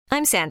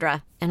I'm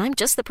Sandra, and I'm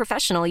just the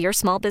professional your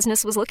small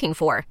business was looking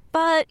for.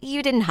 But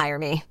you didn't hire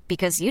me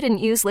because you didn't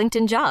use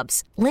LinkedIn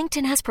Jobs.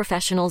 LinkedIn has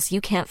professionals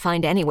you can't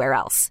find anywhere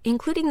else,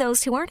 including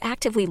those who aren't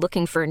actively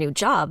looking for a new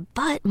job,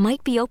 but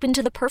might be open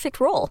to the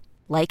perfect role,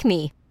 like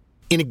me.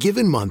 In a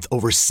given month,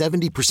 over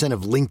 70%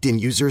 of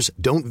LinkedIn users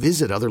don't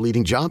visit other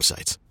leading job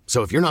sites.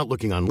 So if you're not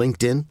looking on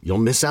LinkedIn, you'll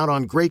miss out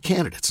on great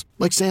candidates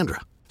like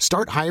Sandra.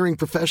 Start hiring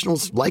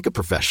professionals like a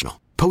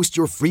professional. Post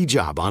your free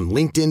job on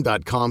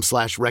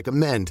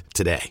linkedin.com/recommend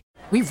today.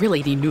 We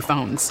really need new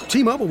phones.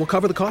 T-Mobile will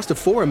cover the cost of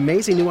 4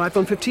 amazing new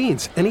iPhone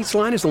 15s, and each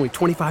line is only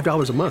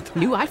 $25 a month.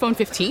 New iPhone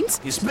 15s?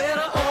 It's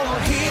better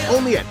over here.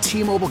 Only at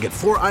T-Mobile, get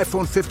 4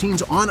 iPhone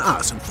 15s on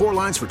us and 4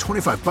 lines for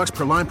 $25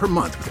 per line per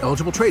month with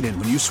eligible trade-in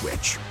when you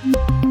switch.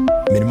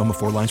 Minimum of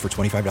 4 lines for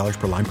 $25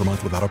 per line per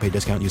month with autopay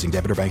discount using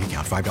debit or bank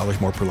account. $5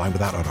 more per line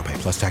without autopay,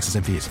 plus taxes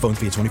and fees. Phone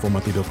fee at 24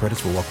 monthly bill credits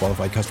for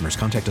well-qualified customers.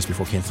 Contact us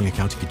before canceling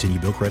account to continue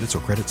bill credits or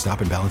credit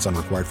stop and balance on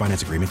required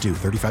finance agreement due.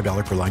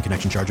 $35 per line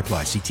connection charge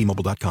applies. See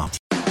T-Mobile.com.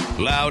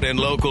 Loud and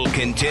Local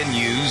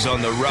continues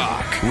on The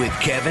Rock with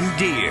Kevin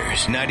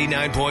Deers,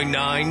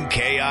 99.9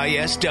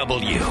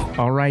 KISW.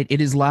 All right,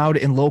 it is Loud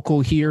and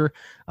Local here.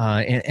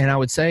 And I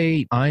would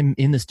say I'm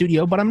in the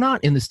studio, but I'm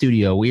not in the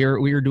studio. We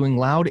are doing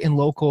Loud and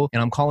Local,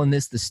 and I'm calling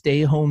this the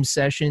Stay Home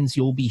Sessions.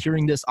 You'll be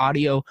hearing this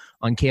audio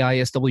on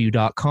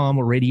KISW.com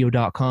or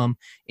radio.com,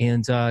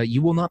 and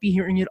you will not be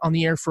hearing it on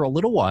the air for a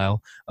little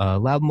while.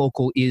 Loud and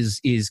Local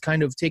is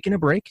kind of taking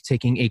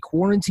a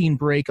quarantine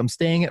break. I'm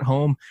staying at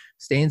home,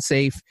 staying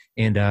safe,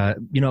 and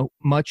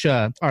much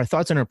our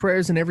thoughts and our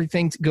prayers and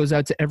everything goes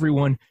out to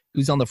everyone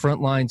who's on the front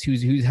lines,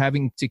 who's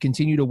having to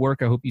continue to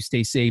work. I hope you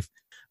stay safe.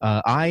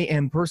 I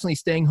am personally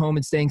staying home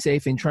and staying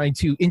safe and trying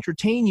to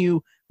entertain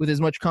you with as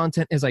much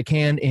content as I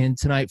can. And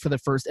tonight, for the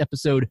first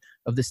episode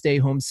of the Stay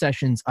Home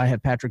Sessions, I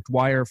have Patrick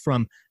Dwyer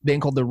from a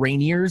band called The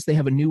Rainiers. They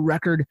have a new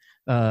record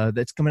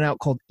that's coming out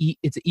called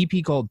it's an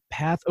EP called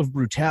Path of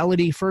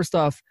Brutality. First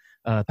off,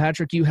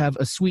 Patrick, you have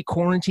a sweet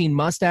quarantine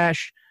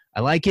mustache. I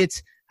like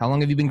it. How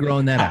long have you been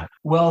growing that out?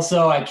 Well,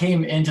 so I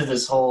came into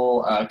this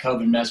whole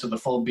COVID mess with a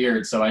full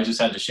beard, so I just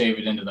had to shave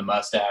it into the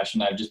mustache,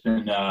 and I've just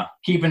been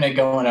keeping it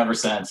going ever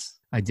since.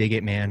 I dig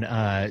it,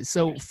 man.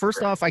 So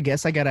first off, I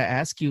guess I got to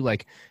ask you,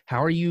 like,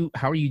 how are you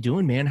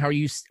doing, man? Are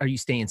you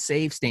staying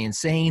safe, staying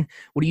sane?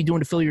 What are you doing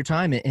to fill your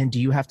time? And do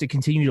you have to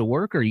continue to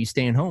work, or are you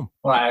staying home?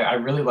 Well, I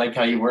really like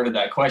how you worded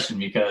that question,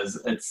 because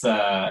it's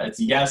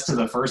yes to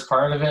the first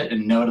part of it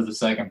and no to the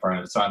second part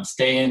of it. So I'm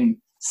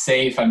staying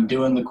safe. I'm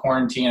doing the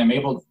quarantine.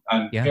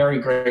 I'm very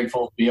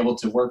grateful to be able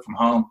to work from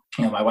home.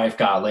 My wife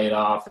got laid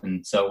off,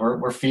 and so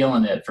we're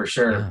feeling it for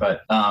sure.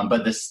 Yeah.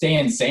 But the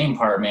staying sane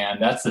part, man,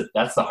 that's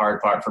the hard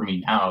part for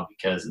me now,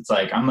 because it's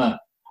like I'm a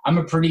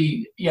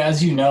pretty,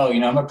 as you know,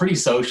 I'm a pretty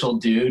social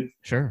dude.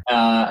 Sure.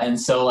 And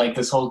so like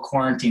this whole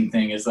quarantine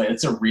thing is like,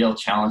 it's a real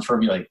challenge for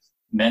me, like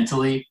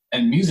mentally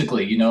and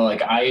musically,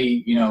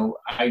 I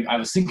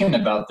was thinking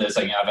about this,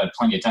 I've had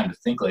plenty of time to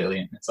think lately,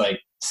 and it's like,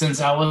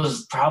 since I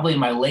was probably in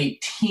my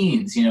late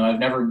teens, I've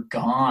never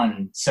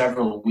gone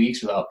several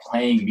weeks without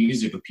playing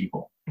music with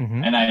people.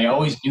 Mm-hmm. And I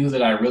always knew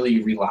that I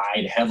really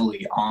relied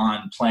heavily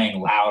on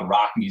playing loud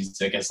rock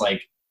music as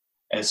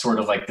sort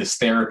of like this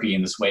therapy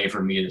and this way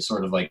for me to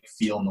sort of like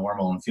feel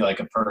normal and feel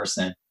like a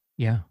person.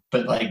 Yeah.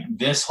 But like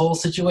this whole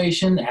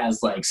situation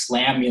has like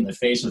slammed me in the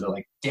face with it.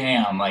 Like,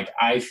 damn, like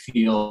I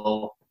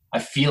feel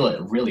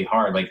it really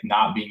hard, like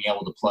not being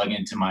able to plug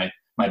into my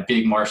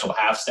big Marshall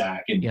half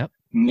stack and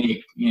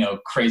make,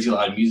 crazy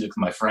loud music with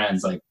my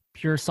friends. Like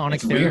pure sonic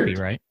therapy, weird.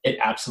 Right? It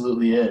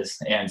absolutely is.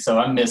 And so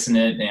I'm missing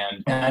it.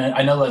 And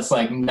I know that's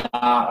like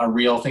not a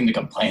real thing to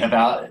complain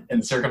about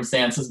in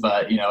circumstances,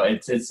 but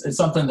it's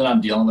something that I'm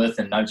dealing with.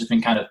 And I've just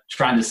been kind of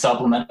trying to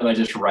supplement it by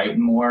just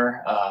writing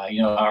more.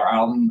 Our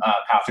album,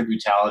 Path of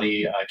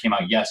Brutality, came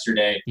out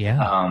yesterday.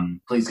 Yeah.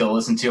 Please go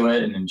listen to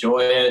it and enjoy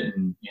it.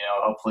 And,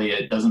 hopefully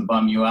it doesn't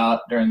bum you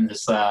out during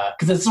this,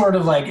 cause it's sort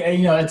of like,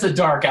 it's a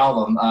dark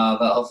album,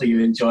 but hopefully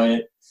you enjoy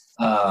it.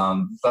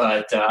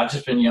 I've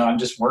just been, I'm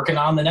just working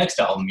on the next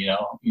album,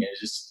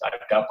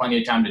 I've got plenty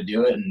of time to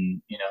do it,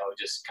 and,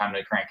 just kind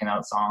of cranking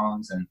out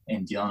songs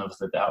and dealing with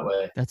it that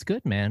way. That's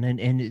good, man.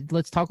 And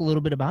let's talk a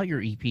little bit about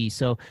your EP.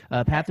 So,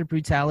 Path of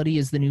Brutality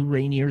is the new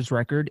Rainiers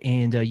record,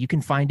 and you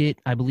can find it,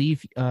 I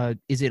believe,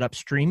 is it up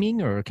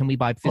streaming, or can we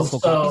buy physical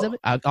copies of it?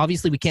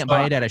 Obviously we can't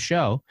buy it at a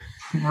show.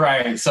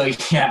 Right. So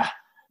yeah,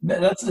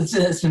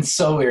 it's been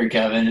so weird,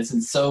 Kevin. It's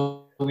been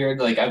so weird.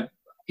 Like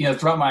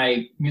throughout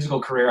my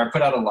musical career, I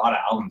put out a lot of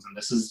albums, and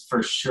this is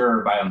for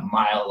sure by a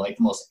mile, like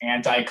the most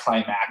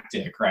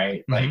anticlimactic,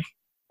 right? Mm-hmm. Like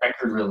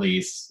record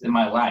release in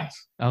my life.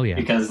 Oh yeah.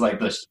 Because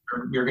like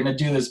you're going to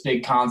do this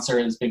big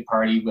concert, this big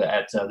party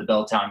at the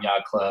Belltown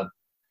Yacht Club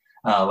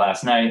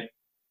last night,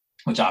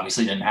 which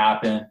obviously didn't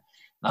happen.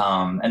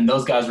 And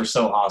those guys were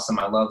so awesome.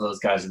 I love those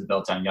guys at the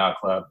Belltown Yacht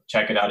Club.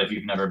 Check it out if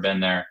you've never been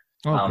there.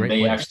 Oh, great they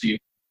place. Actually,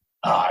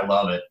 I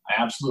love it.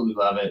 I absolutely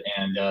love it.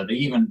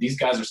 And these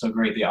guys are so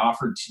great. They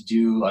offered to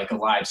do like a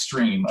live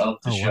stream of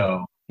the show.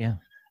 Wow. Yeah.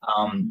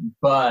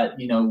 But,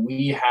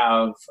 we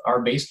have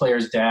our bass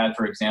player's dad,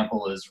 for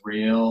example, is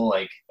real,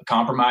 like,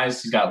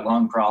 compromised. He's got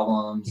lung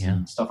problems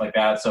and stuff like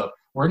that. So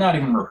we're not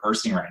even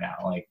rehearsing right now.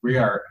 Like, we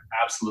are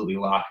absolutely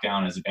locked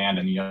down as a band.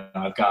 And,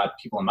 I've got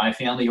people in my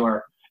family who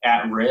are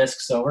at risk.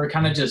 So we're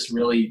kind of just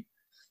really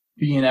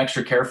being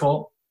extra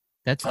careful.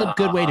 That's the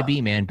good way to be,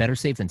 man. Better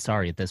safe than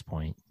sorry at this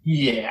point.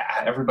 Yeah.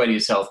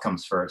 Everybody's health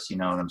comes first. You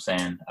know what I'm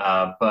saying?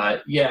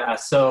 But yeah,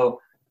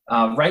 so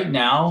right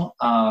now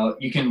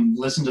you can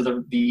listen to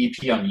the EP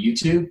on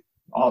YouTube.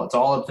 It's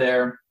all up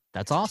there.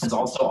 That's awesome. It's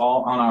also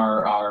all on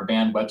our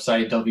band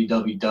website,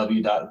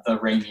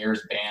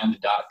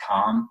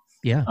 www.therainiersband.com.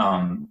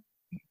 Yeah.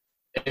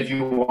 If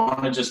you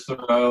want to just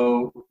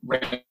throw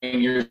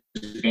Rainier's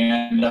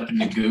Band up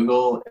into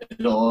Google,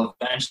 it'll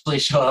eventually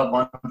show up.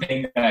 One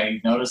thing that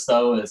I noticed,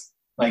 though, is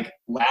like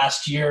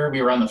last year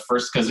we were on the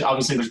first, because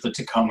obviously there's the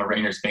Tacoma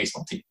Rainiers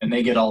baseball team, and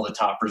they get all the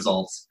top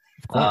results.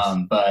 Of course.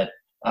 But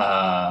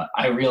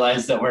I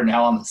realized that we're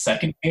now on the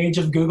second page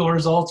of Google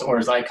results, or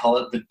as I call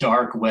it, the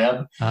dark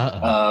web.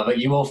 But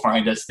you will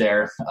find us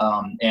there.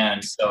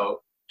 And so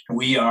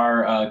we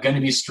are going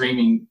to be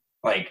streaming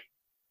like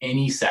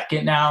any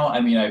second now.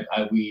 I mean,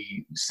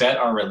 we set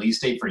our release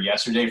date for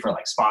yesterday for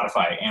like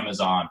Spotify,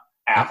 Amazon,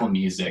 Apple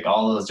Music,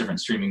 all those different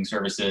streaming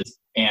services.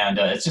 And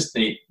it's just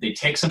they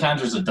take,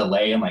 sometimes there's a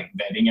delay in like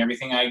vetting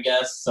everything, I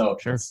guess. So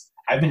sure.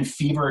 I've been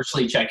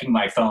feverishly checking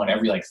my phone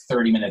every like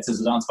 30 minutes. Is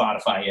it on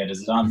Spotify yet?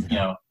 Is it on,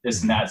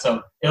 this and that?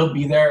 So it'll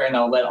be there, and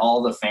I'll let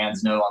all the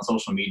fans know on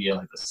social media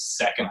like the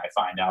second I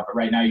find out. But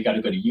right now you got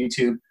to go to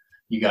YouTube.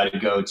 You got to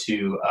go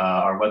to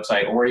our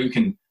website, or you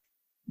can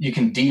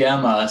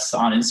DM us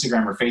on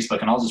Instagram or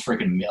Facebook, and I'll just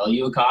freaking mail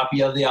you a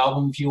copy of the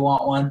album if you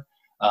want one.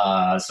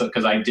 So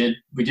because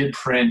we did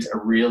print a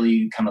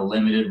really kind of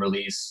limited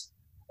release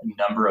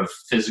number of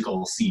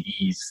physical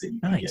CDs that you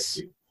can get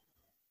to.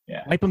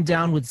 Yeah. Wipe them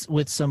down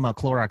with some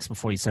Clorox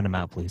before you send them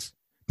out, please.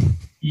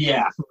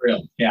 Yeah, for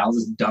real. Yeah, I'll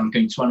just dunk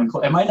each one.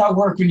 It might not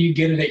work when you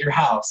get it at your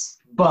house,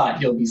 but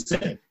you'll be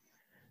safe.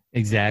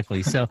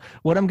 Exactly. So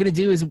what I'm going to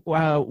do is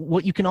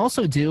what you can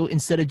also do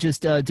instead of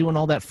just doing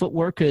all that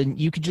footwork, and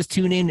you could just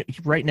tune in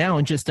right now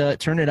and just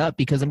turn it up,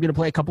 because I'm going to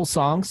play a couple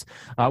songs.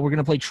 We're going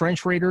to play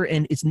Trench Raider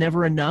and It's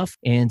Never Enough.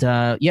 And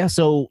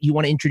so you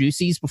want to introduce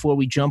these before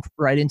we jump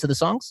right into the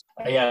songs?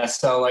 Yeah.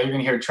 So you're going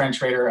to hear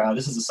Trench Raider.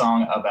 This is a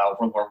song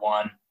about World War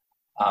I.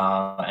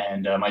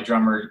 And my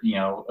drummer,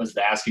 was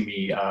asking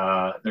me,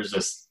 there's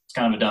this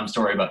kind of a dumb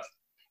story, but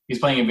he's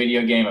playing a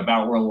video game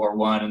about World War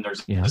I, and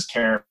there's this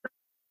character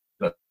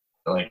that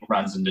like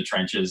runs into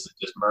trenches and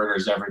just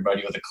murders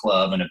everybody with a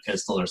club and a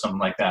pistol or something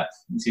like that.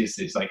 And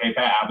he's like, "Hey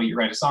Pat, how about you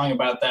write a song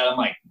about that?" I'm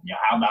like,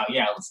 how about,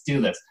 let's do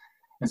this.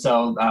 And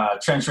so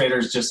Trench Raider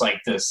is just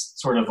like this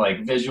sort of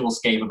like visual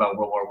scape about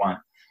World War I.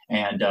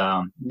 And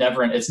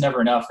It's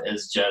Never Enough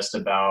is just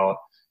about,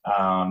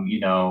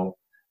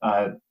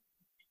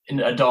 in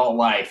adult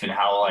life, and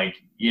how like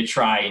you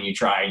try and you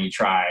try and you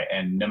try,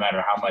 and no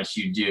matter how much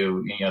you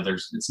do,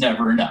 it's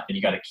never enough, and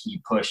you got to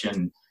keep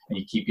pushing and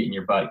you keep getting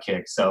your butt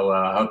kicked. So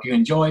I hope you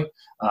enjoy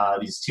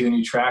these two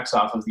new tracks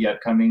off of the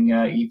upcoming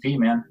EP,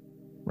 man.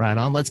 Right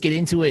on. Let's get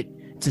into it.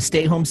 To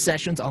Stay Home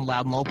Sessions on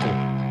Loud and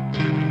Local.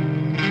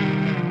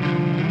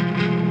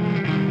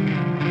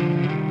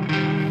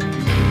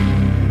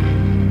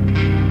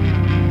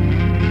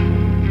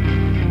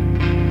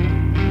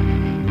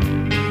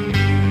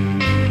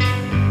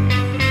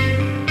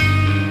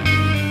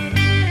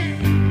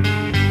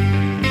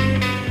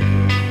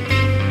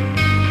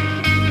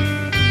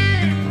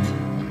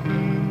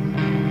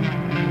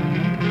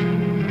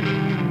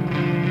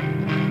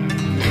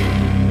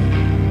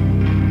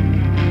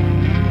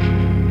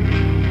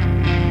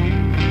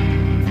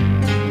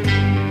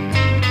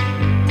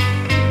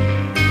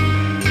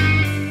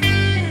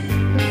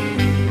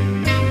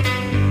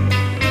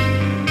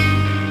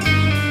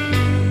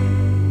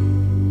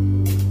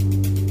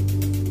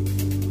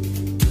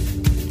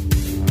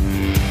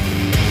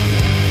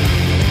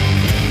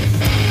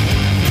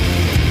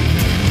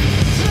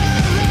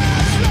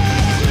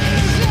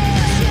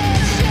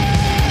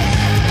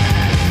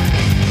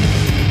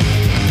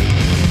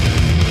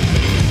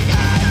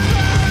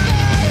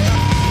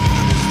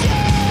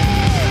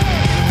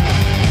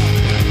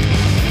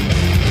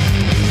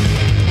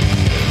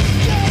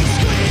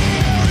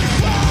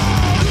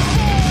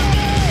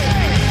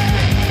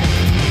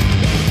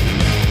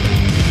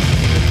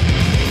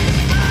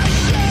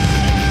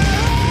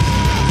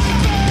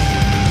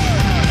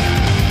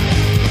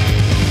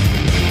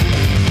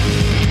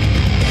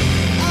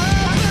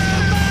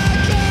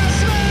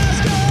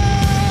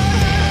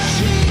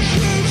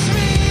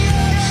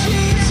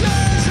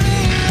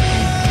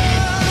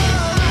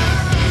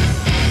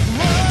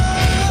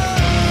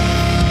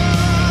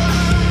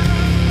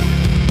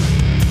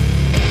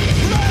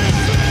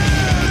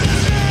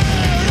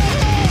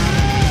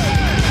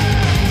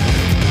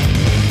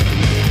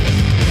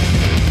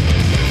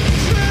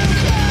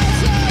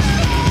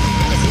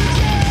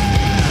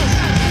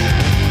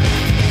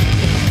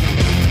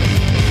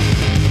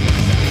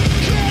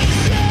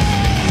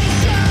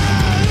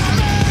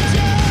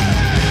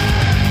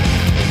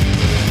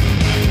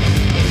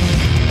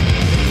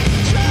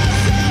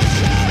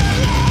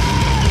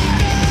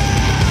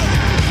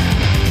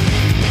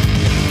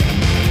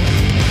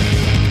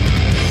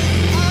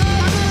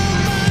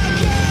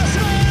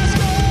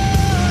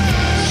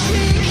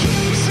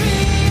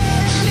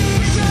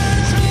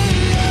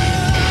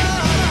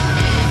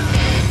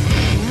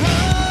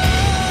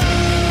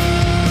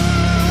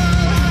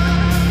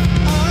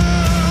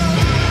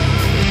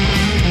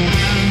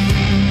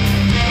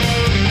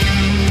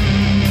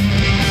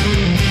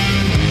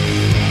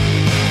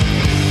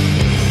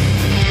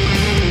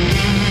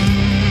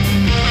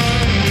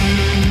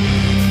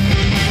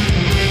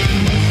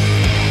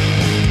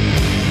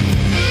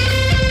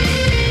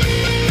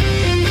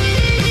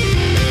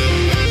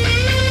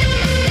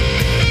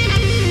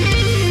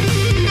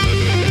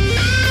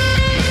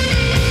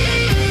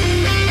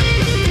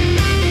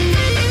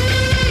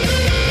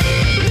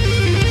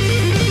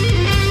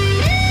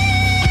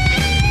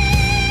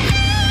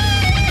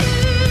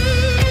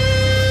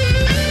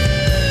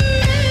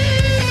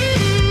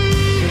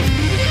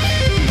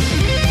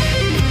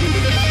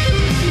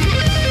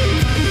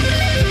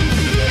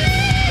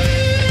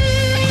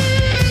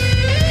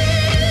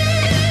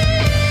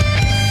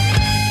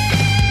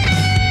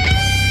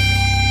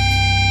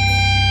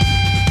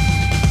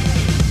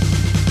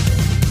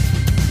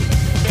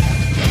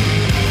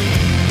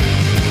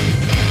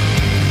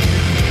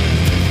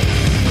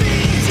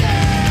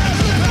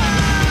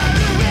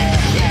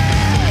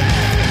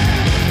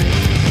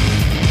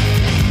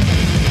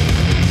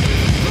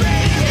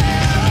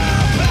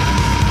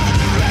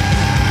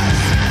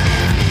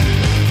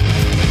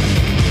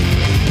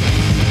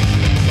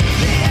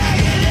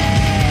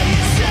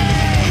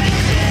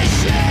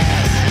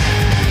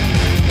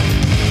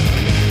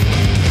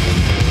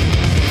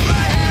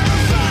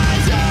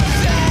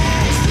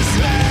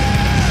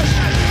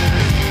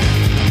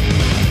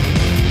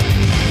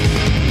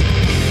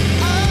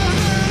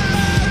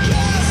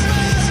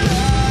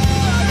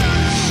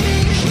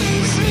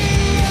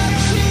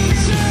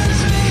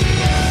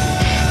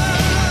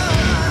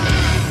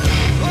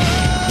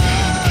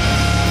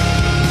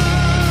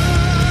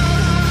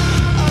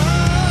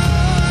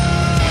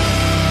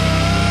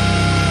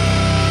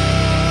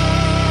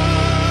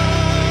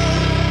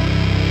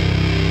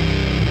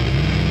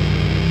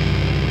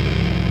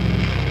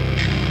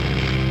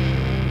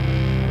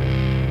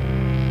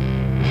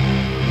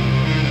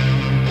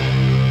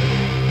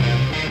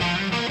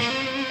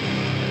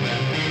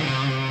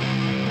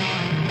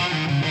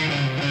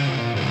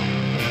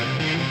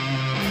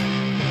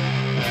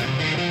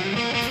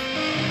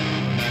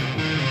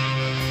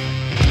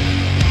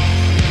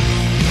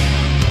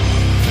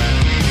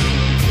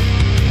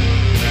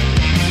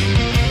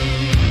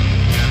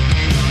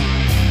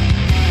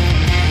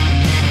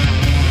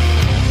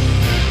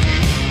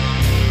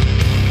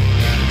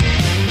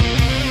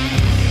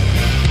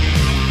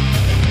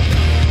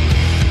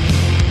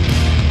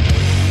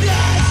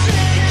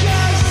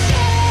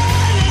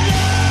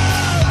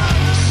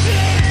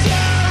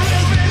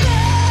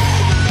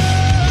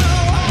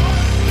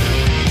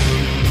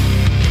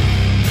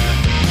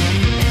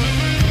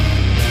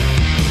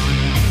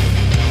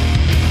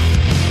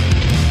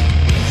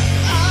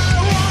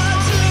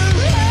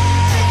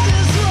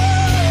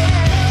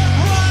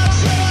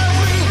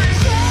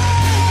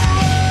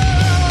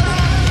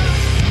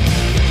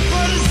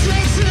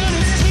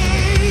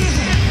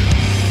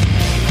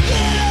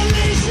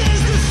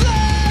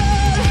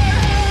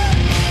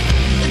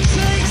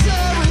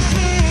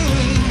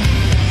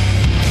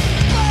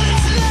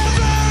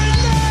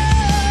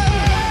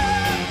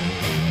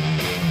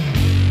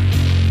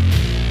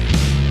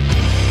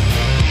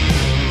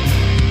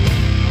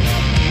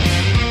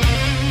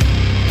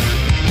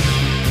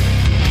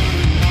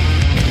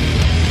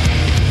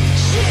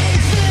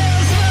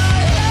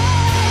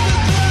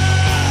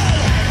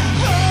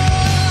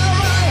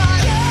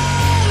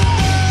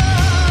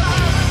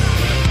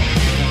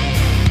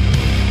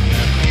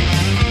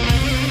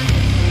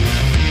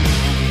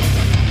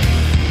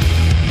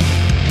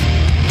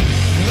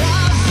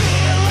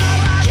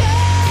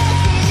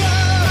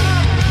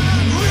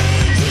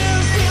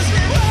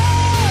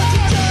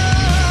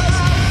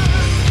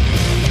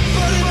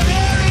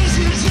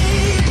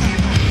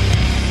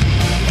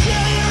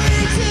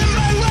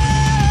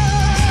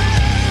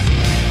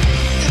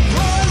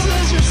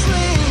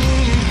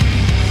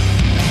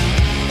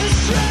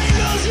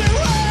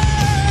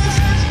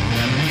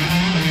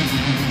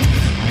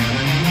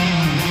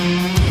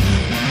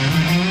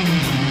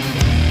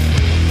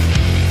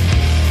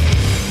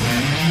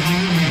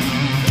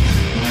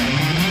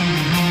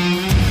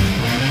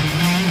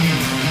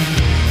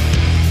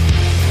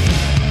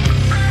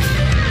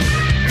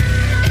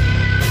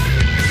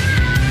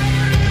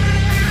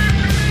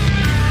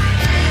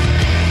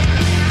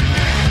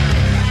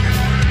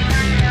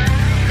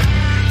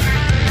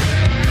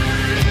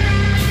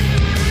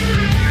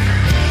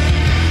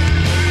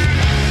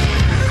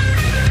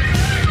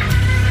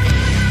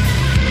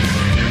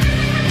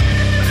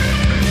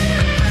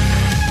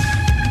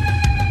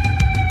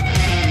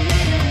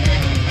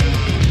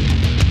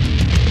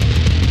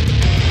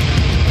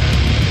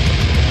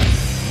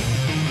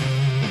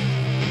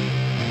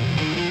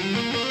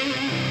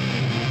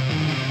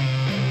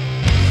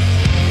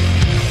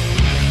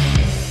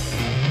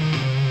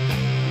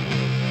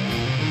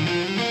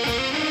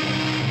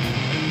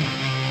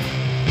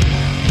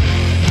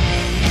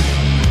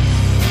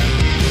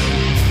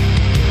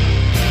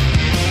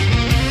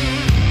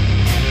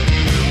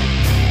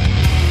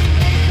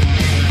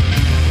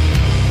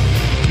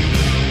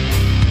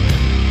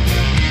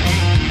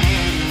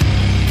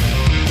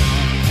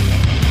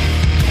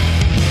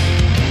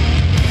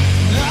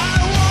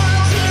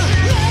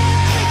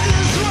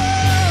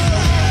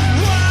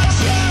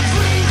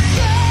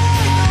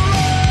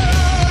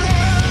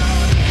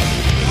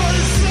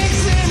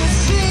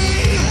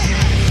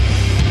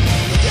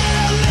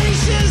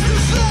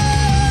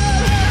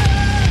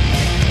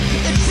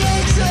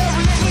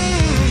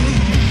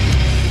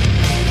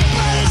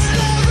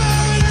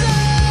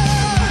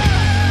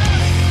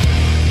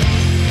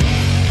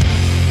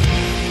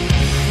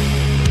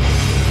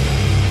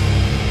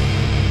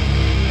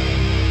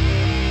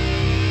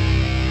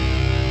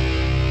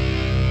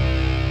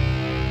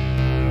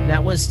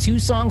 That was two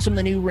songs from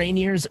the new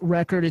Rainier's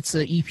record. It's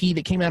an EP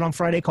that came out on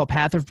Friday called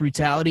Path of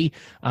Brutality.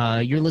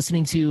 You're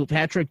listening to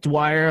Patrick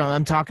Dwyer.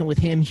 I'm talking with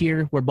him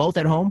here. We're both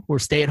at home. We're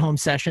stay-at-home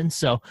sessions.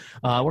 So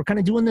we're kind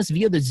of doing this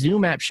via the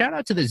Zoom app. Shout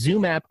out to the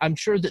Zoom app. I'm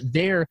sure that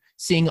they're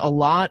seeing a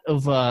lot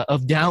of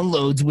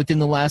downloads within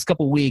the last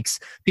couple of weeks.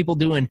 People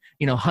doing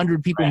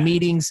 100 people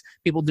meetings.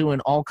 People doing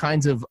all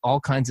kinds of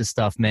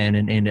stuff, man.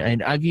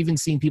 And I've even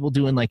seen people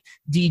doing like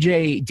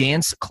DJ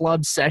dance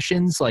club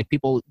sessions, like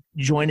people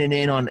joining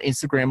in on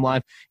Instagram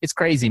Live. It's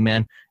crazy,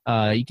 man.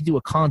 You can do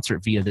a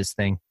concert via this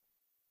thing.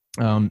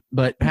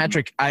 But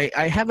Patrick,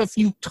 I have a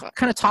few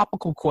kind of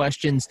topical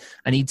questions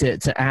I need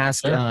to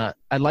ask. Sure.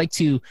 I'd like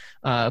to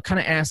kind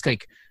of ask,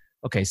 like,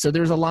 okay, so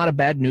there's a lot of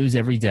bad news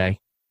every day.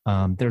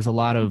 There's a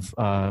lot of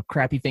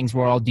crappy things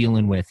we're all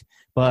dealing with.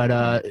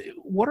 But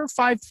what are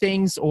 5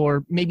 things,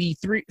 or maybe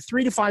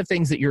three to 5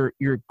 things that you're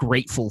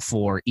grateful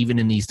for, even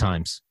in these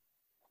times?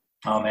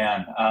 Oh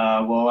man,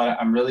 well,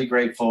 I'm really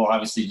grateful,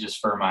 obviously, just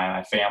for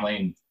my family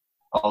and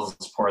all the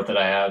support that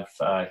I have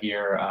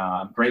here.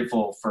 I'm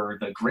grateful for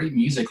the great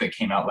music that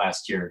came out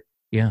last year.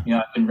 Yeah,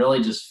 I've been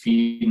really just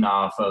feeding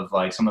off of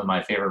like some of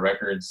my favorite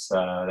records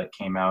that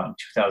came out in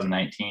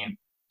 2019, which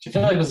I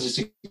feel like was just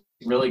a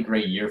really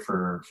great year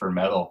for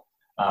metal,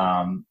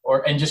 and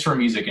just for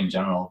music in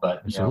general.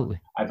 But absolutely,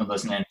 I've been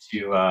listening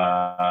to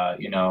High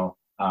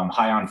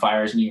on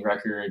Fire's new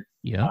record,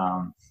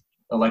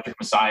 Electric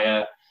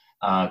Messiah.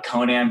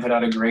 Conan put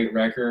out a great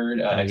record,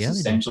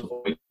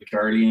 Existential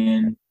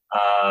Guardian.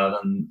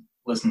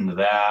 Listening to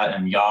that,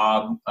 and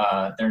Yob,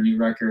 their new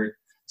record.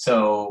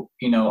 So,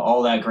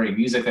 all that great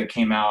music that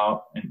came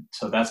out. And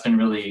so that's been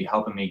really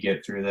helping me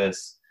get through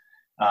this.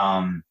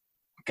 God,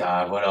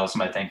 what else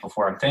am I thankful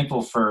for? I'm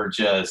thankful for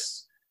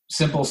just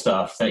simple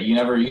stuff that you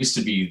never used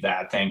to be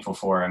that thankful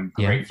for. I'm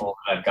grateful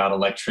that I've got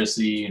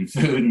electricity and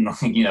food and,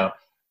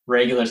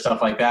 regular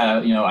stuff like that.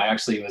 I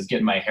actually was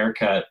getting my hair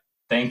cut,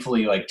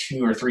 thankfully, like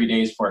 2 or 3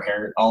 days before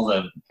all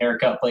the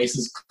haircut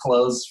places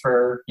closed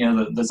for,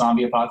 the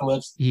zombie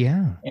apocalypse.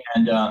 Yeah.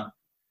 And, the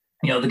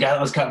guy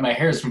that was cutting my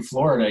hair is from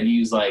Florida, and he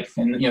was like,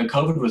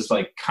 COVID was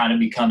like kind of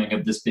becoming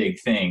of this big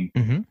thing.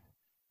 Mm-hmm.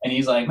 And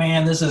he's like,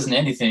 man, this isn't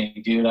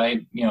anything, dude.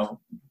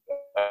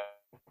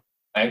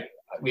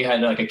 We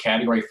had like a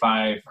Category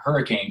 5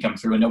 hurricane come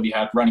through, and nobody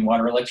had running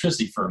water or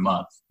electricity for a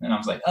month. And I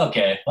was like,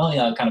 okay, well,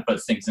 it kind of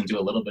puts things into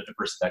a little bit of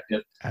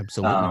perspective.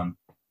 Absolutely.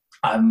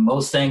 I'm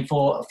most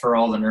thankful for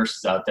all the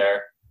nurses out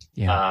there.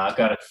 Yeah. I've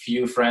got a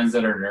few friends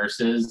that are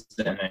nurses,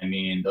 and I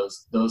mean,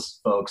 those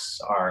folks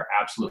are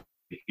absolute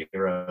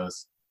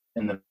heroes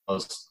in the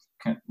most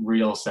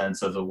real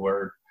sense of the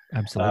word.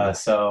 Absolutely.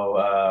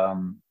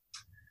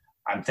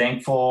 I'm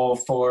thankful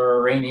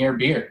for Rainier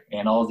Beer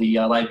and all the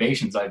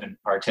libations I've been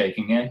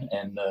partaking in,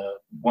 and the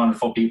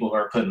wonderful people who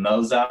are putting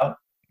those out.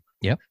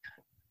 Yep.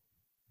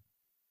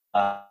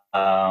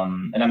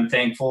 And I'm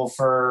thankful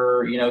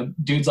for,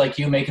 dudes like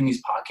you making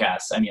these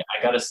podcasts. I mean,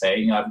 I got to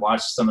say, I've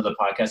watched some of the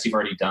podcasts you've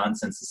already done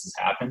since this has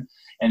happened,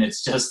 and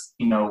it's just,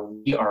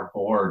 we are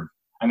bored.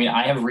 I mean,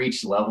 I have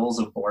reached levels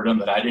of boredom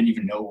that I didn't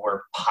even know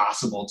were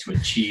possible to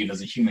achieve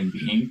as a human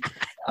being.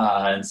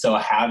 And so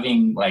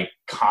having like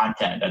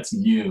content that's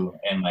new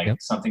and like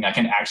something I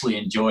can actually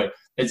enjoy,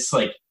 it's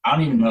like, I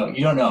don't even know.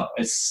 You don't know.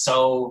 It's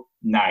so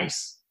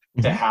nice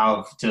to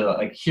have to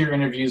like hear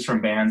interviews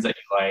from bands that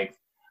you like.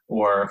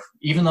 Or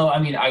even though, I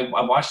mean, I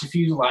watched a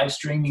few live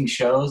streaming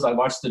shows. I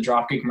watched the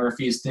Dropkick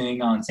Murphys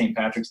thing on St.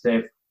 Patrick's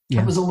Day.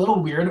 Yeah. It was a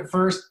little weird at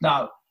first,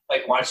 not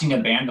like watching a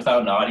band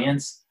without an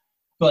audience,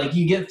 but like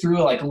you get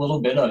through like a little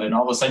bit of it, and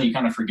all of a sudden you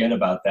kind of forget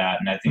about that.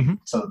 And I think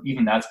so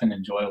even that's been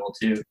enjoyable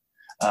too.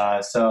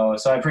 So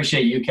I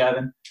appreciate you,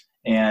 Kevin,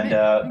 and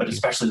but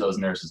especially those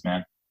nurses,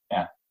 man.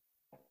 Yeah,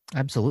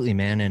 absolutely,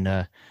 man.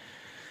 And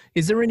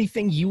is there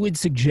anything you would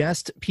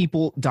suggest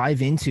people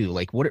dive into?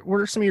 Like, what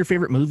are some of your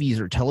favorite movies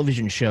or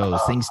television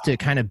shows, things to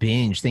kind of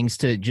binge, things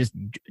to just,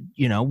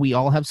 we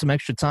all have some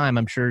extra time.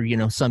 I'm sure,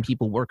 some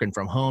people working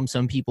from home,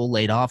 some people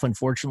laid off,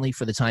 unfortunately,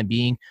 for the time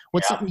being.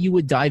 What's something you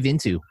would dive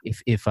into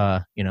if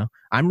I'm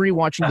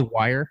rewatching The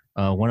Wire,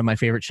 one of my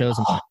favorite shows.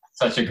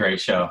 Such a great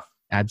show.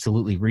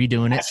 Absolutely.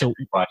 Redoing it. So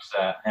watch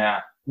that.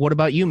 Yeah. What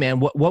about you, man?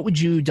 What would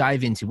you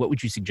dive into? What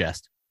would you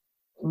suggest?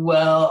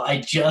 Well, I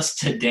just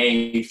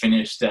today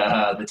finished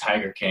The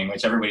Tiger King,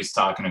 which everybody's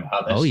talking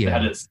about.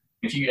 That is,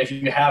 if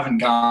you haven't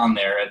gone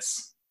there,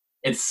 it's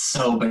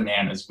so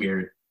bananas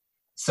weird.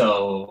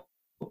 So,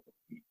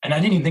 and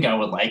I didn't even think I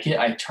would like it.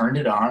 I turned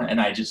it on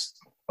and I just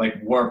like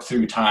warped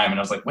through time, and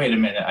I was like, wait a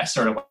minute, I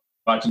started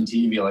watching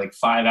TV like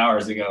 5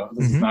 hours ago.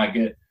 This is not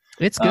good.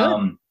 It's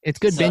good. It's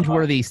good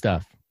binge-worthy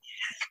stuff.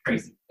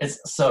 Crazy. It's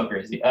so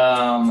crazy.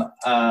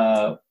 Go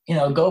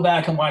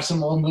back and watch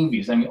some old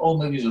movies. I mean,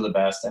 old movies are the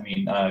best. I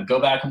mean, go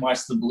back and watch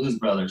the Blues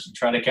Brothers and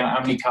try to count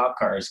how many cop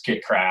cars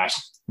get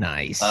crashed.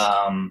 Nice.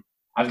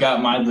 I've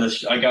got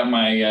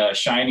my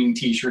Shining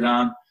T-shirt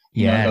on.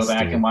 Go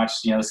back and watch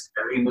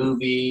scary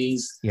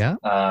movies. Yeah.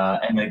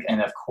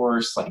 And of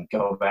course, like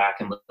go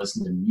back and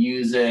listen to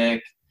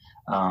music.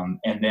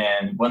 And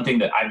then one thing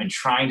that I've been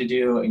trying to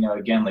do,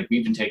 again, like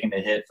we've been taking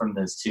a hit from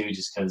this too,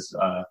 just because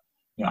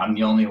I'm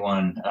the only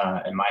one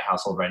in my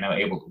household right now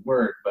able to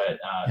work, but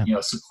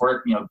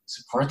support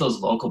those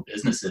local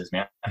businesses,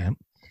 man. Yep.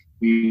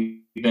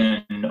 We've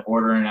been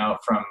ordering out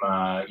from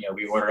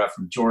we ordered out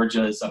from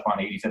Georgia's up on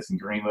 85th and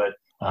Greenwood.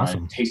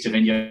 Awesome. Taste of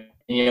India.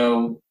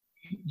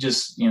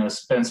 Just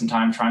spend some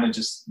time trying to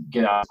just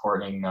get out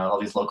supporting all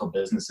these local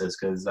businesses,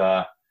 because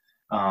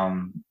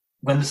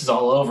when this is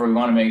all over, we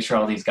want to make sure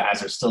all these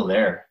guys are still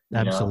there.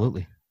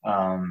 Absolutely.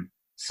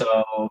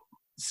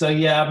 So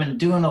yeah, I've been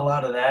doing a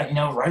lot of that.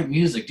 Write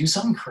music, do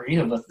something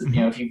creative with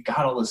if you've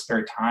got all this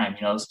spare time.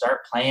 Start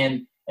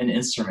playing an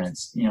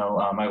instruments.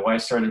 My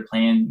wife started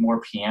playing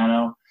more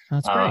piano.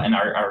 That's great. And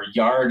our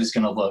yard is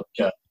gonna look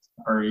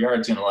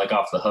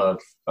off the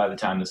hook by the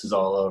time this is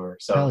all over.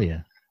 So hell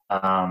yeah.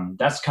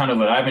 That's kind of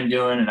what I've been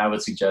doing, and I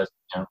would suggest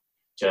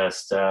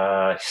just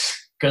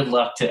good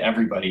luck to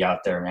everybody out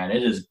there, man.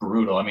 It is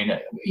brutal. I mean,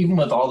 even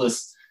with all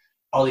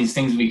these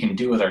things we can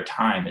do with our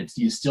time, it's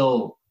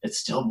still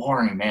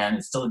boring, man.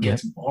 It still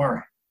gets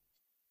boring.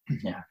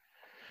 Yeah.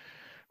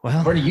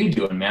 Well, what are you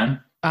doing,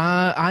 man?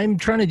 I'm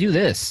trying to do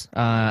this.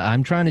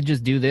 I'm trying to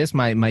just do this.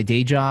 My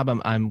day job.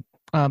 I'm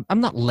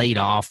not laid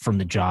off from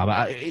the job.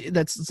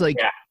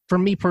 For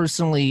me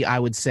personally, I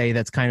would say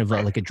that's kind of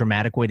like a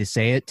dramatic way to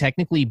say it.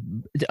 Technically,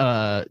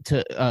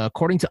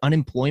 according to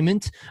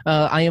unemployment,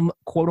 I am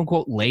quote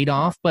unquote laid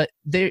off, but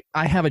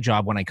I have a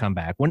job when I come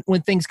back.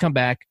 When things come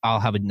back, I'll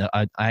have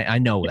I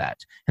know that,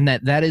 and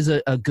that is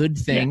a good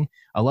thing. Yeah.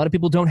 A lot of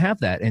people don't have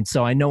that, and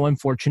so I know I'm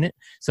fortunate.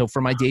 So for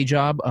my day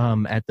job,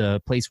 at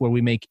the place where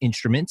we make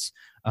instruments,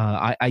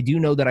 I do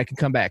know that I can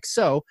come back.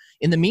 So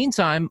in the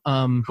meantime,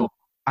 cool.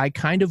 I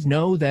kind of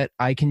know that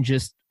I can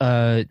just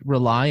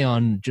rely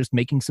on just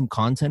making some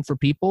content for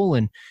people,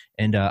 and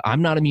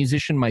I'm not a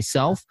musician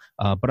myself,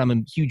 but I'm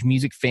a huge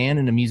music fan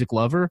and a music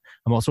lover.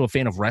 I'm also a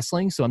fan of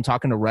wrestling, so I'm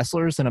talking to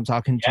wrestlers and I'm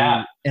talking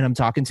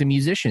to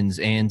musicians,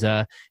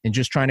 and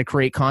just trying to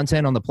create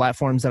content on the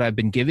platforms that I've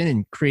been given,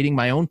 and creating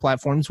my own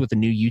platforms with a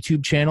new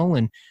YouTube channel,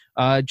 and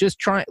just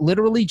trying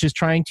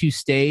to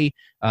stay.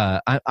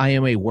 I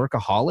am a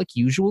workaholic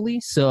usually,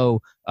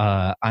 so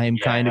I am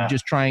kind of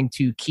just trying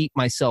to keep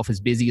myself as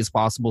busy as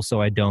possible,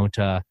 so I don't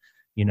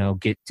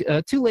get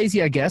too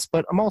lazy, I guess.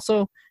 But I'm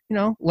also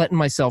letting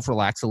myself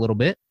relax a little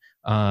bit,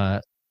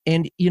 and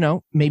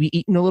maybe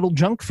eating a little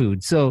junk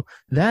food. So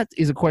that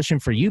is a question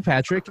for you,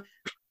 Patrick.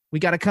 We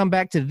got to come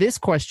back to this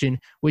question,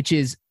 which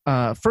is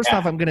first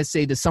off, I'm going to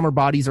say the summer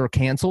bodies are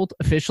canceled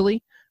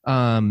officially.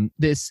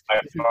 This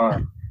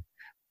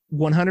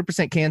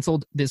 100%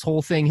 canceled. This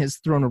whole thing has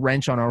thrown a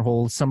wrench on our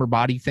whole summer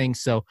body thing.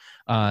 So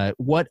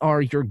what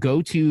are your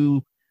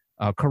go-to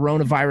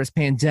coronavirus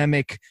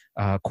pandemic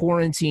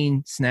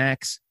quarantine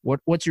snacks?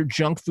 What's your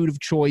junk food of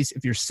choice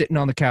if you're sitting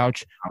on the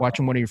couch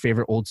watching one of your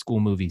favorite old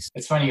school movies?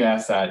 It's funny you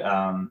asked that.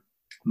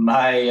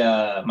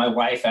 My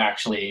wife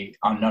actually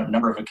on a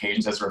number of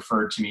occasions has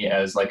referred to me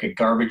as like a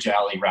garbage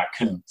alley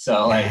raccoon.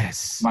 So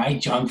my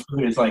junk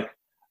food is like,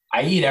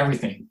 I eat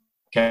everything,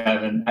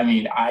 Kevin. I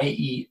mean, I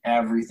eat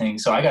everything.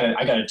 So I got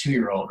a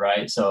 2-year-old,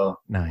 right? So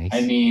nice.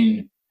 I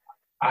mean,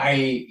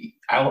 I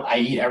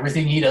eat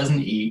everything he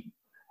doesn't eat.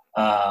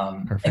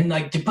 And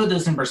like, to put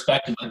this in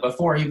perspective, like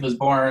before he was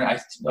born,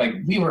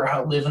 we were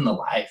out living the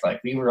life. Like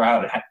we were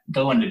out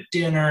going to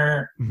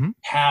dinner,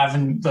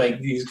 having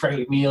like these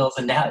great meals,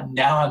 and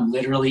now I'm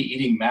literally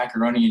eating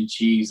macaroni and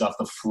cheese off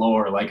the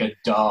floor like a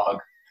dog.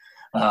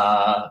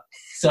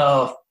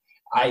 So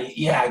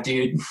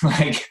dude,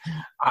 like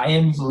I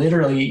am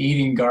literally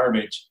eating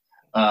garbage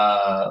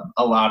a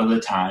lot of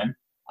the time.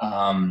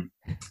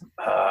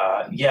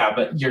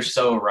 But you're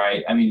so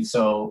right. I mean,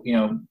 so,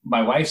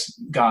 my wife's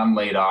gotten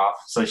laid off,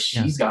 so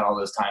she's got all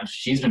this time.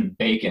 She's been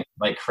baking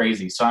like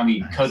crazy. So I'm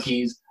eating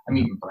cookies, I'm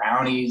eating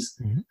brownies.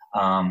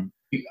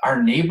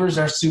 Our neighbors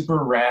are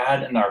super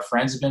rad, and our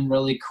friends have been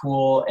really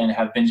cool, and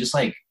have been just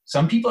like,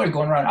 some people are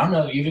going around, I don't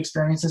know if you've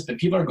experienced this, but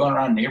people are going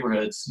around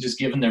neighborhoods just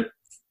giving their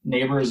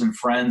neighbors and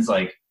friends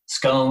like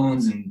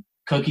scones and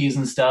cookies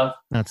and stuff.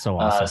 That's so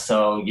awesome.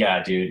 So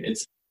yeah, dude, it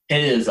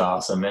is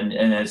awesome. And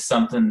it's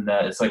something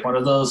that it's like one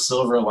of those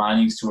silver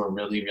linings to a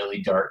really,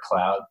 really dark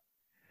cloud,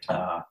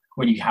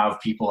 when you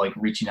have people like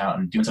reaching out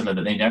and doing something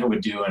that they never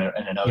would do in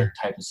another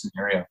type of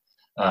scenario.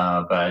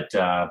 But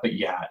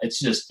yeah, it's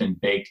just been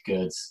baked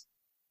goods,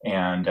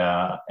 and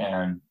a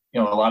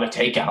lot of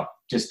takeout,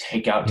 just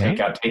takeout,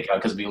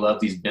 because we love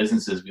these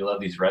businesses, we love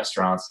these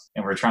restaurants,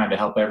 and we're trying to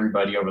help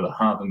everybody over the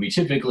hump. And we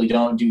typically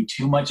don't do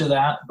too much of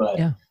that, but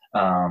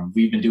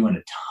we've been doing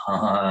a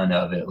ton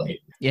of it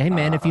lately. Yeah, hey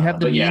man, if you have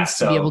the means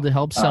to be able to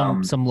help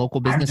some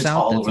local business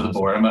out, all over the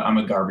board. I'm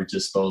a garbage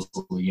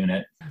disposal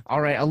unit.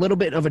 All right, a little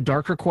bit of a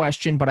darker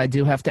question, but I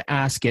do have to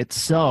ask it.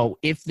 So,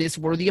 if this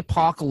were the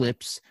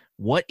apocalypse,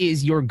 what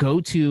is your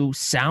go-to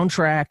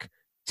soundtrack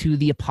to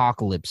the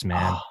apocalypse,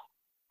 man?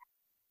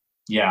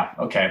 Yeah.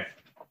 Okay.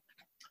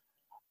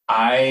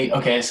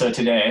 So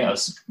today I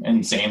was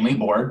insanely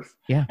bored.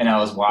 Yeah. And I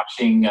was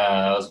watching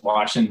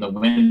the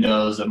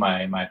windows of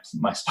my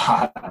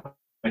spot,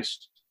 which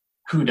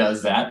who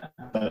does that?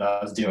 But I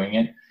was doing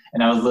it,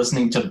 and I was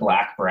listening to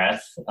Black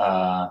Breath.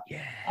 And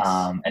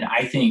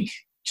I think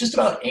just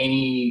about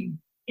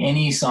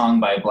any song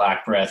by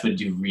Black Breath would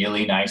do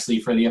really nicely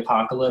for the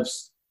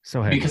Apocalypse.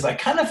 So heavy. Because I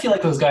kind of feel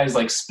like those guys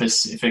like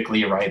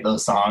specifically write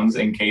those songs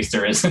in case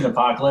there is an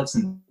apocalypse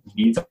and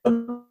need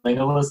something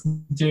to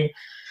listen to.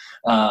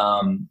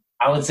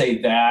 I would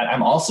say that.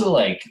 I've also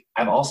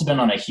been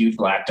on a huge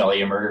Black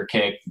Dahlia Murder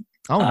kick.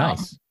 Oh,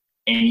 nice.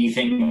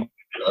 Anything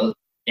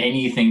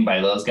by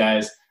those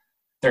guys.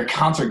 Their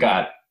concert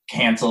got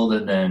canceled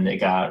and then it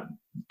got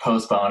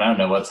postponed. I don't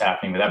know what's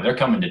happening with that. But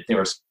they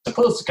were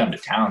supposed to come to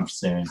town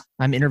soon.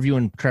 I'm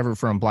interviewing Trevor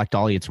from Black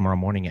Dahlia tomorrow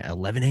morning at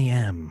 11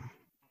 a.m.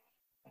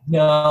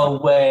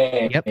 No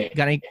way.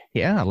 Yep.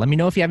 Yeah. Let me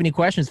know if you have any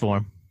questions for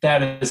him.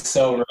 That is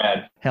so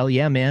rad. Hell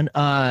yeah, man.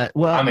 Well,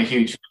 I'm a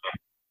huge fan.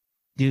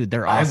 Dude,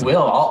 they're awesome. I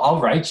will. I'll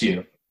write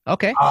you.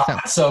 Okay.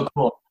 That's so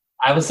cool.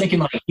 I was thinking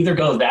like either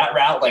go that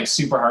route, like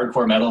super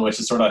hardcore metal, which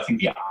is sort of I think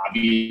the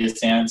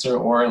obvious answer,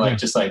 or like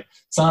just like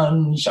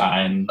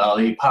sunshine,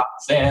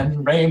 lollipops,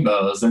 and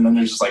rainbows, and then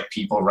there's just like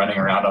people running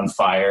around on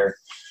fire.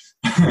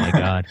 Oh my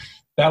god,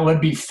 that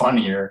would be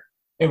funnier.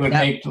 It would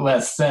make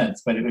less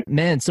sense, but it would.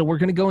 Man, so we're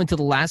gonna go into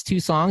the last two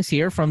songs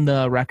here from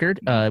the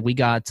record. We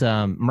got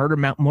Murder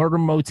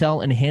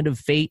Motel and Hand of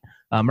Fate.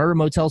 Murder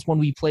Motel is one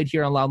we played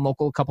here on Loud and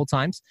Local a couple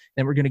times.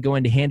 Then we're gonna go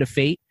into Hand of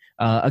Fate.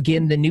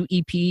 Again, the new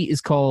EP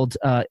is called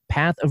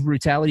Path of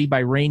Brutality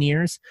by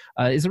Rainiers.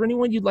 Is there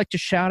anyone you'd like to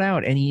shout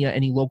out?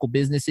 Any local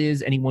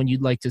businesses? Anyone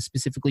you'd like to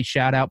specifically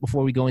shout out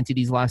before we go into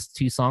these last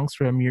two songs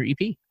from your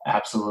EP?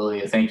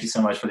 Absolutely. Thank you so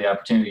much for the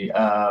opportunity.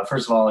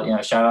 First of all,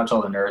 shout out to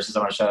all the nurses. I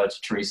want to shout out to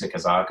Teresa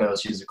Kazako.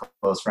 She's a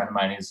close friend of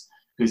mine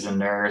who's a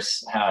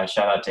nurse. Shout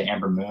out to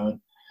Amber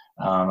Moon,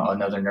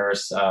 another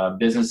nurse.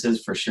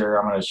 Businesses for sure.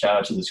 I'm going to shout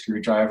out to the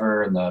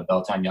Screwdriver and the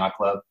Belltown Yacht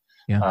Club.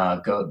 Yeah.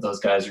 Those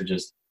guys are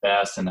just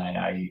best, and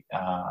I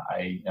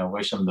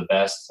wish them the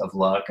best of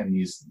luck in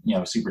these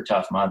super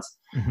tough months.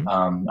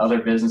 Mm-hmm.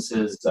 Other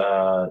businesses,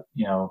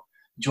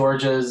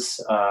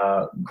 Georgia's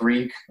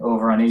Greek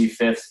over on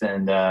 85th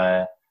and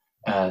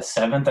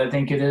 7th, I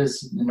think it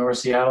is, in North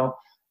Seattle.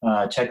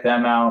 Check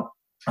them out.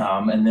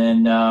 And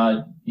then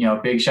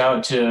big shout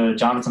out to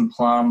Jonathan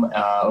Plum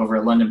over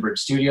at London Bridge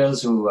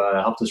Studios who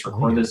helped us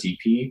record this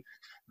EP.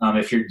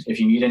 If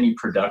you need any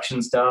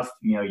production stuff,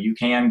 you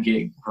can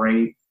get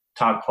great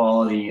top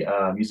quality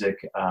music,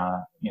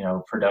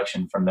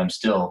 production from them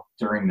still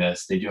during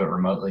this. They do it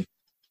remotely.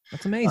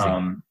 That's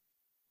amazing.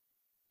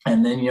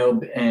 And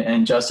then,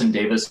 and Justin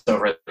Davis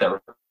over at that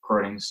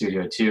recording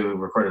studio too,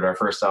 recorded our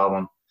first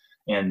album.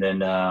 And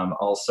then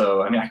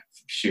also, I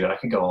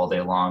could go all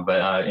day long,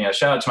 but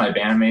shout out to my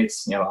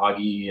bandmates,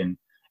 Augie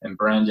and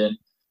Brendan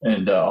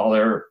and all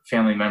their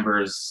family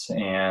members,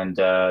 and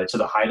to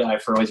the High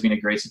Dive for always being a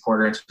great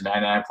supporter, and to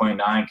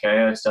 99.9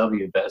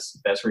 KISW,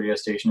 best radio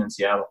station in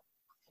Seattle.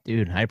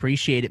 Dude, I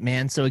appreciate it,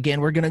 man. So again,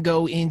 we're going to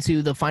go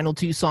into the final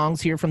two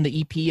songs here from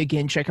the EP.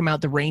 Again, check them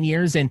out, the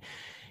Rainiers. And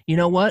you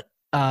know what?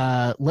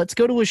 Let's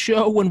go to a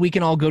show when we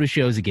can all go to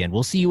shows again.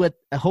 We'll see you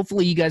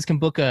hopefully you guys can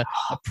book a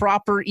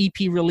proper EP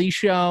release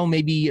show,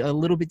 maybe a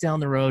little bit down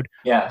the road.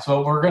 Yeah.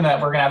 So we're going to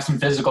have some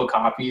physical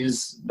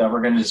copies that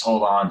we're going to just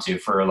hold on to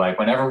for like,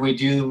 whenever we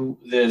do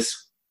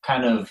this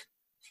kind of,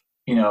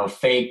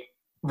 fake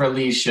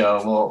release show,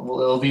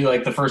 it'll be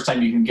like the first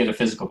time you can get a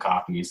physical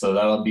copy. So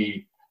that'll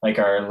be like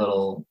our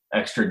little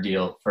extra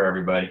deal for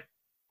everybody.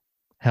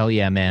 Hell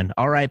yeah, man.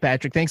 All right,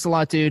 Patrick. Thanks a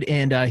lot, dude.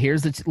 And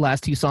here's the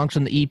last two songs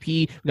from the EP.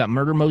 We got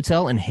Murder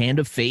Motel and Hand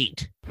of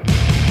Fate.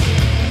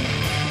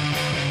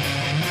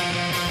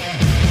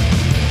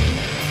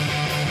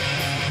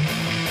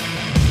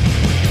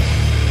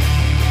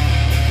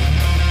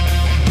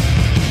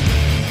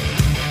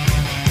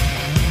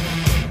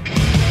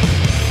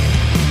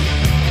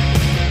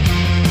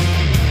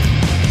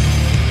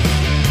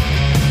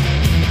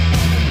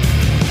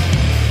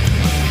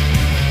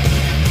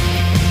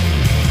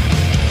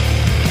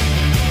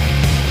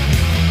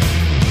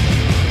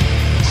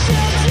 Shall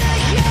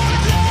take your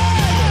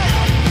blood.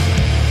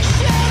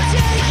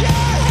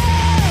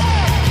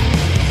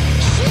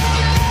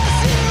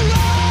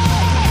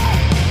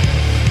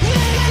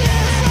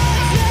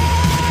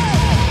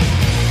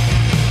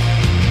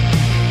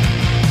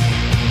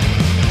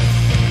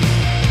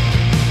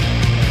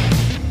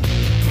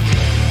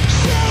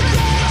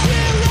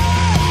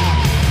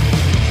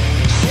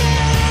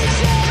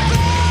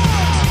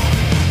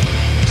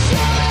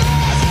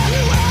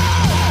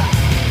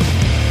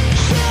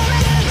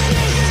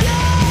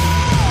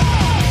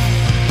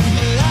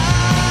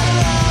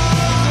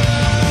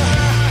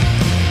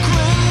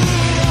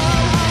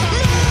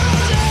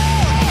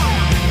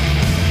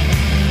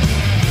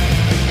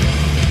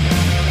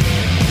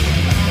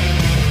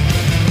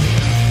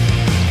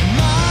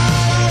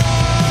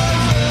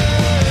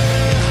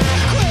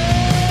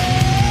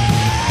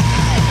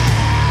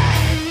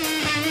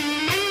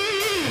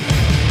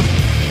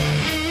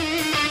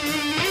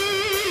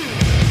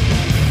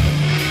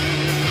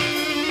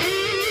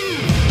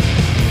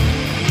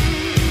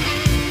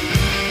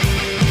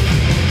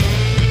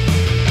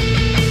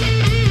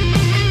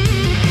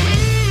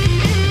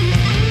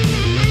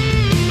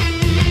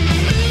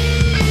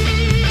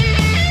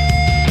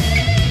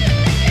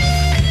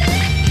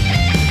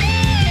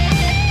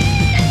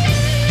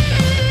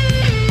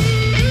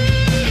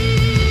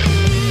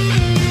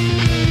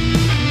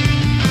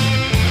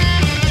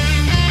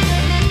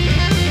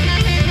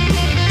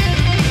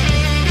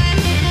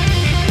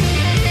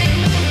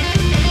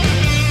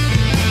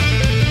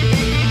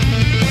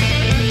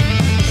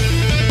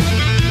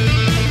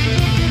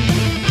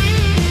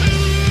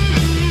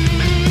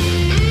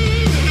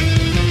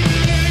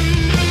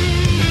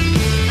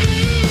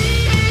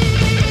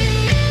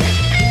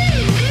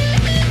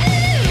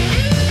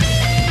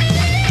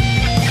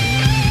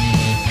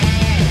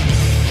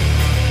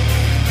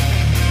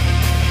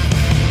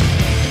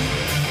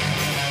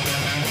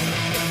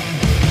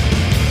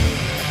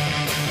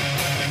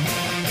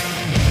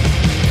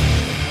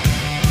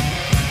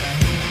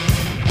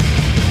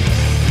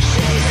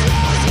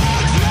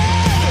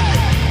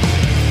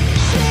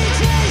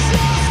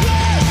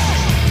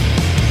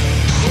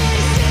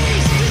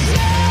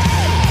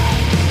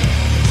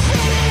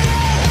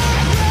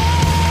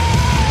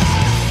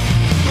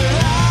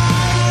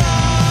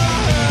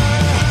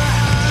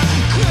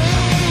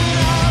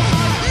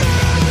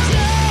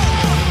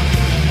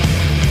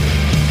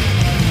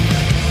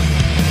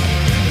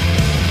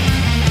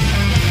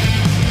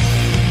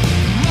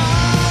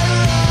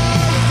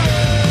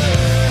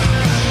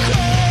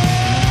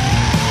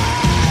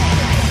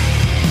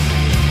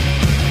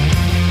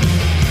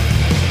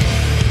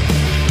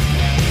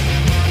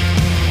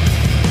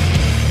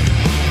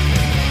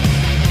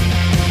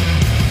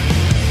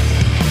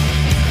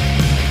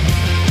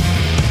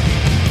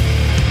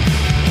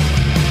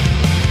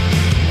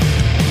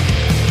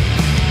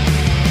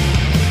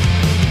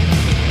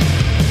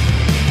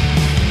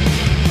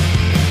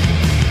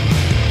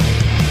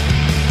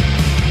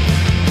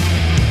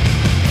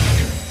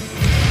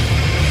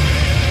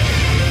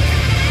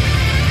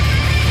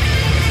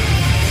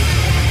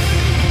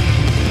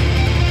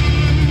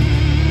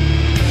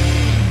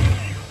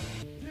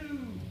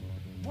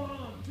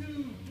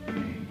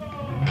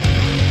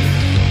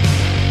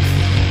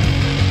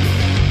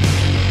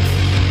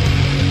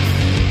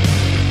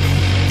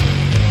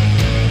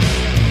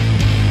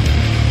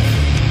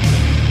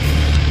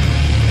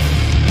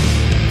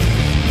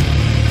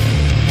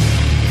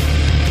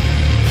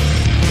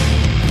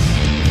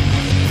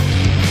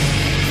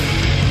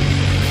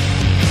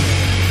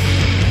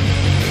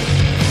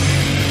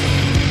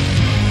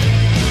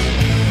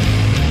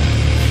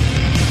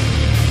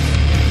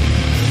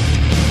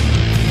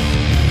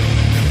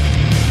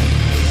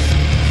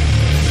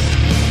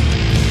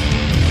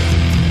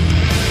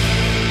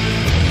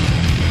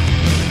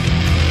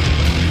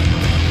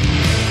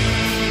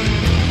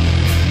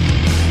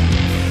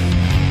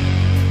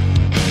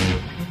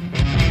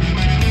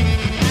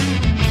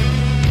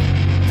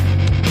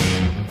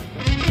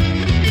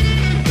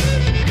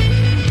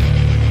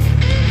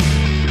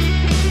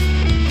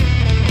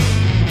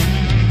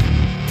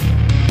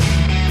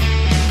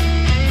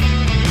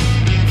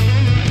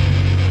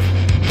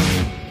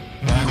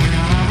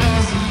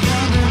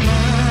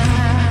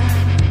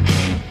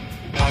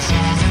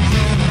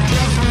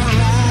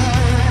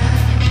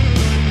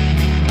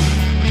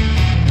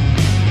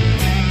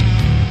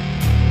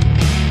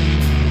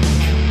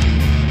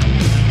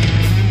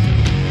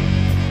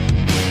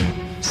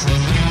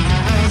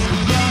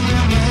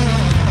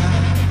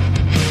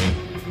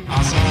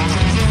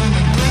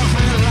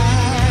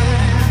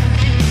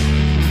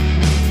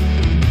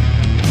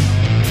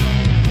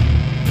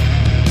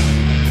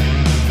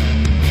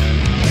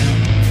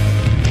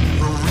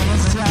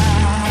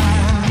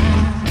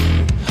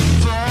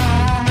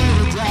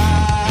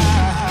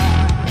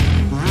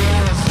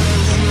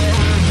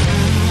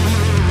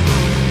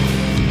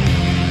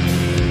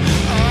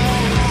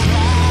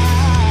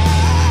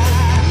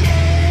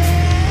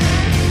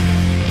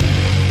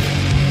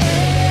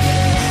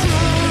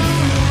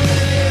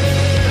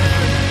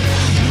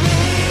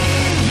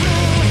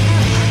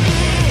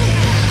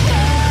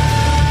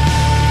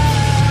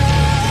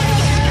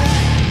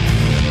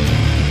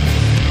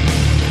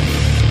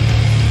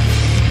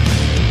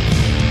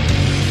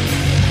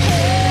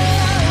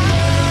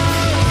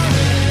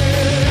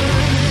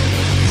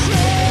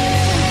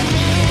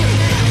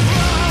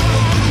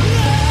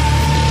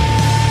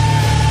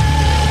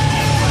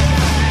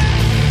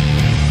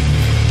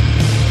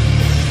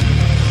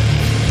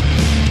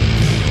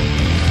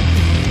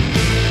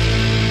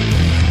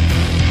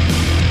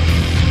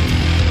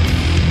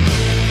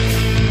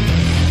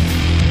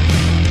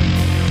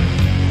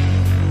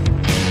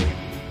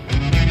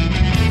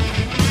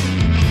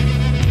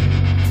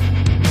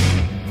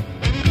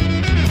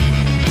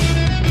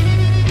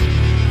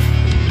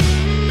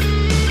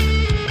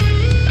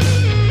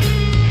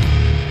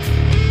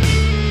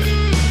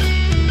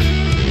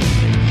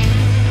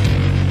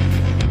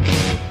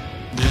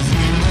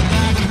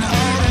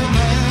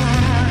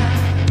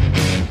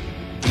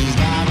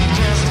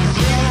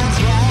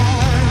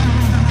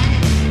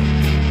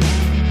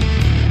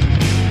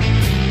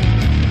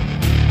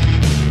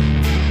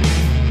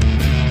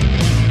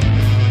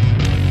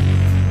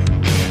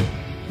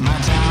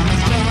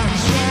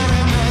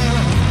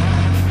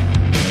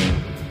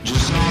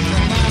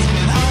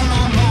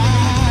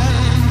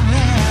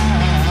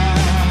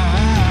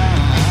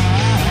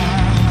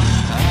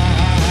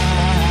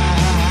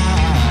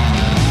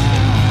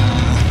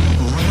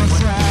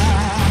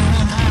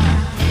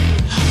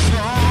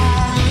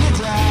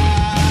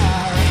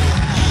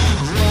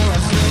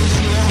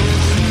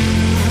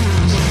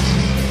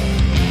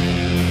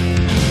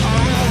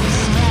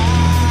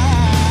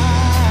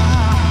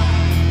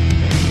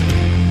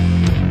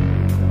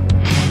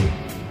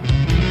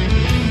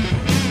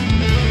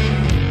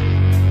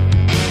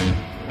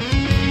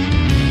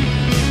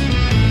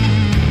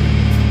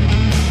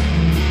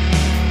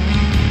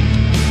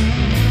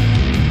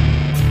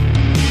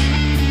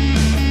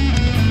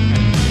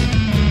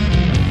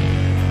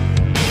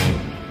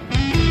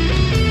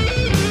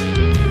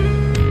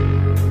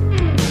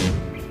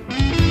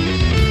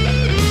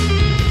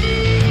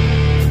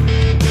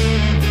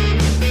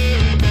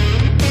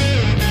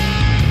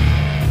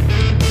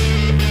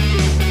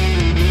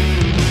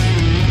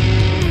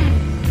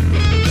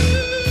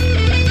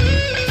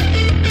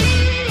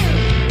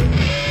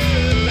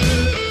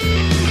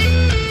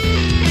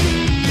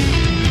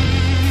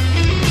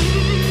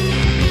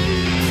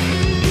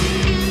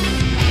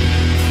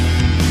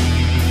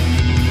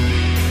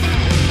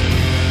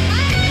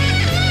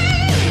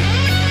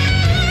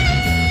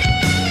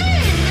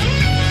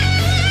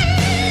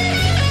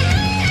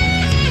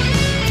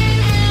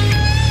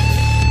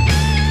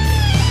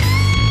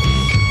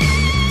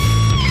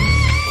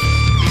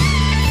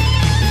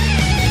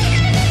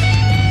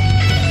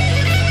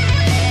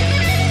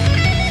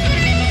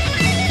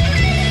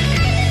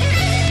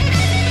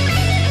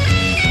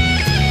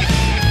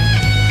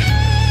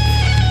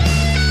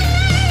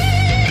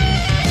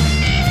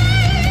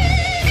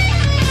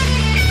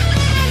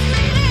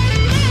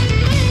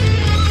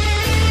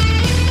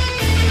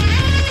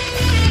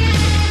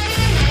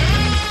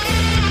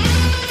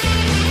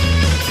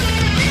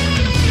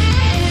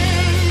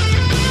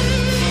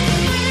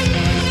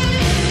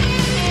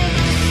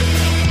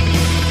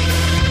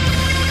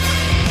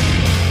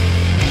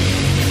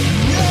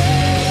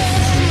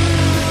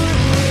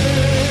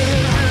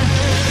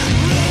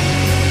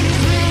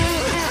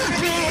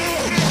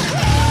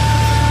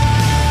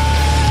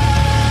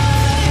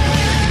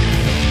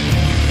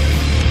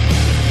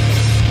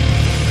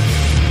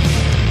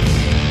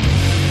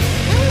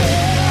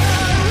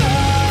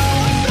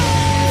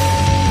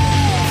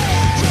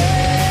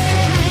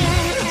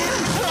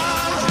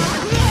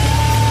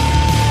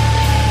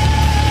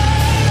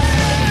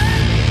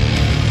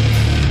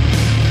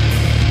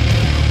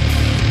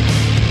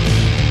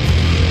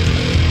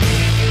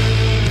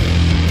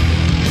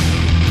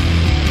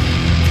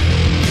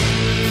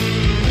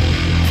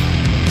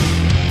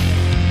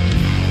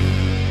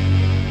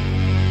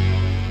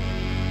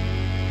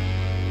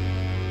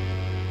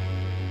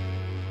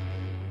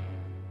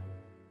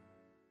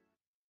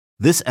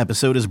 This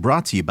episode is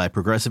brought to you by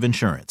Progressive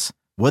Insurance.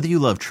 Whether you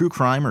love true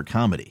crime or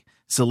comedy,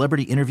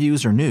 celebrity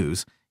interviews or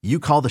news, you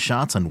call the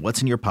shots on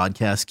what's in your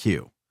podcast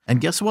queue. And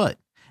guess what?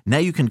 Now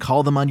you can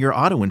call them on your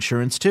auto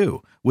insurance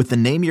too with the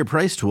Name Your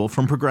Price tool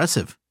from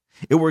Progressive.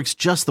 It works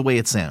just the way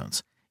it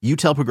sounds. You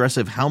tell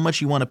Progressive how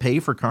much you want to pay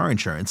for car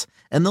insurance,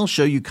 and they'll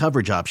show you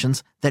coverage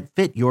options that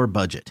fit your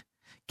budget.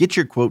 Get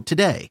your quote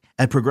today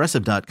at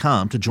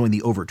Progressive.com to join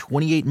the over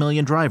 28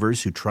 million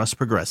drivers who trust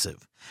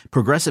Progressive.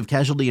 Progressive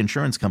Casualty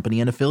Insurance Company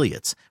and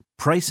Affiliates.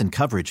 Price and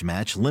coverage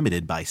match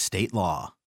limited by state law.